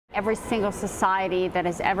Every single society that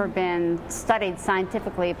has ever been studied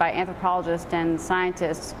scientifically by anthropologists and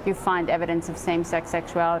scientists, you find evidence of same-sex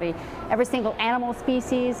sexuality. Every single animal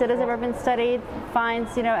species that has ever been studied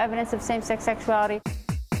finds, evidence of same-sex sexuality.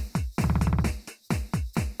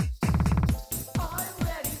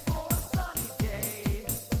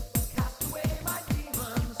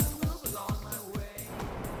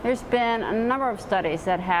 There's been a number of studies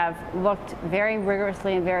that have looked very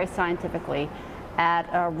rigorously and very scientifically at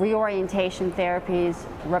reorientation therapies,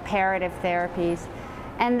 reparative therapies,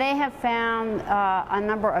 and they have found a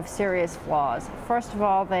number of serious flaws. First of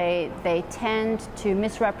all, they tend to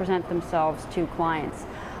misrepresent themselves to clients.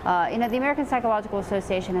 The American Psychological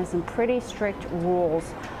Association has some pretty strict rules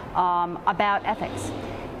about ethics.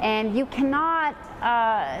 And you cannot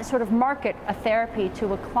sort of market a therapy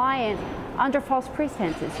to a client under false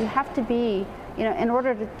pretenses. You have to be, in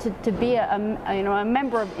order to be a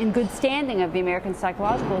member in good standing of the American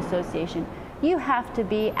Psychological Association, you have to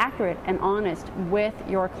be accurate and honest with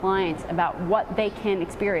your clients about what they can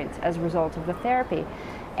experience as a result of the therapy.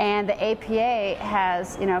 And the APA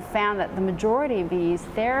has, found that the majority of these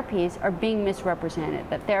therapies are being misrepresented.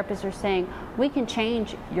 That therapists are saying, we can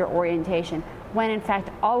change your orientation, when in fact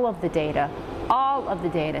all of the data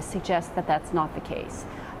suggests that that's not the case.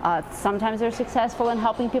 Sometimes they're successful in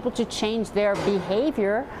helping people to change their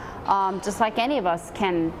behavior, just like any of us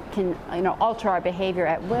can alter our behavior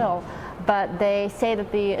at will. But they say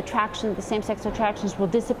that the same-sex attractions will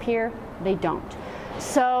disappear. They don't.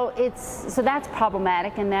 So that's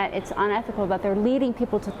problematic, and that it's unethical that they're leading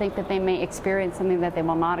people to think that they may experience something that they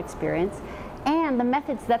will not experience. And the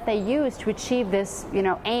methods that they use to achieve this,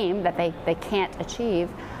 aim that they can't achieve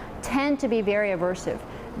tend to be very aversive.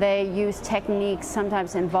 They use techniques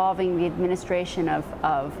sometimes involving the administration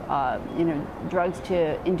of drugs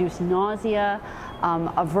to induce nausea,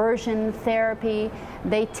 aversion therapy.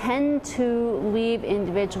 They tend to leave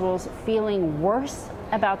individuals feeling worse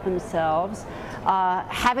about themselves,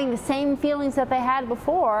 having the same feelings that they had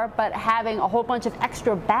before, but having a whole bunch of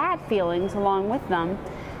extra bad feelings along with them.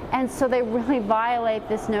 And so they really violate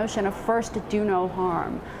this notion of first do no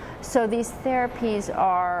harm. So these therapies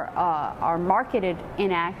are marketed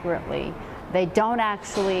inaccurately. They don't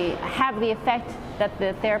actually have the effect that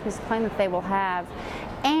the therapists claim that they will have,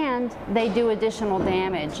 and they do additional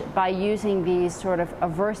damage by using these sort of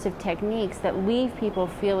aversive techniques that leave people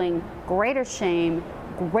feeling greater shame,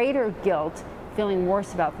 greater guilt, feeling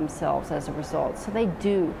worse about themselves as a result. So they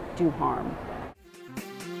do harm.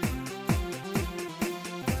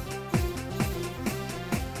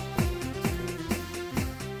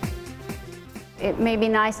 It may be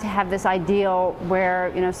nice to have this ideal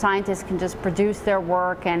where scientists can just produce their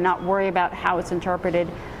work and not worry about how it's interpreted.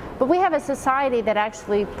 But we have a society that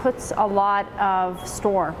actually puts a lot of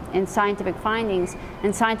store in scientific findings,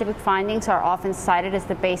 and scientific findings are often cited as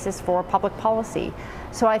the basis for public policy.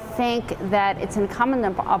 So I think that it's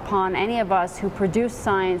incumbent upon any of us who produce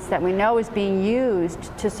science that we know is being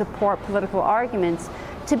used to support political arguments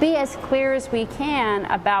to be as clear as we can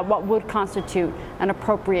about what would constitute an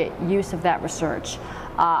appropriate use of that research.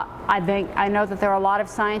 I know that there are a lot of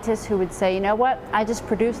scientists who would say, I just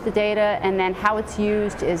produce the data and then how it's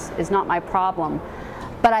used is not my problem.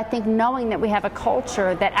 But I think knowing that we have a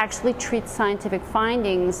culture that actually treats scientific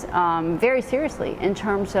findings very seriously in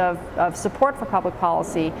terms of support for public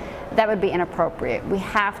policy, that would be inappropriate. We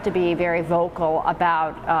have to be very vocal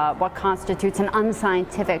about what constitutes an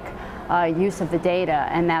unscientific use of the data,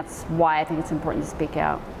 and that's why I think it's important to speak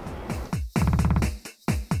out.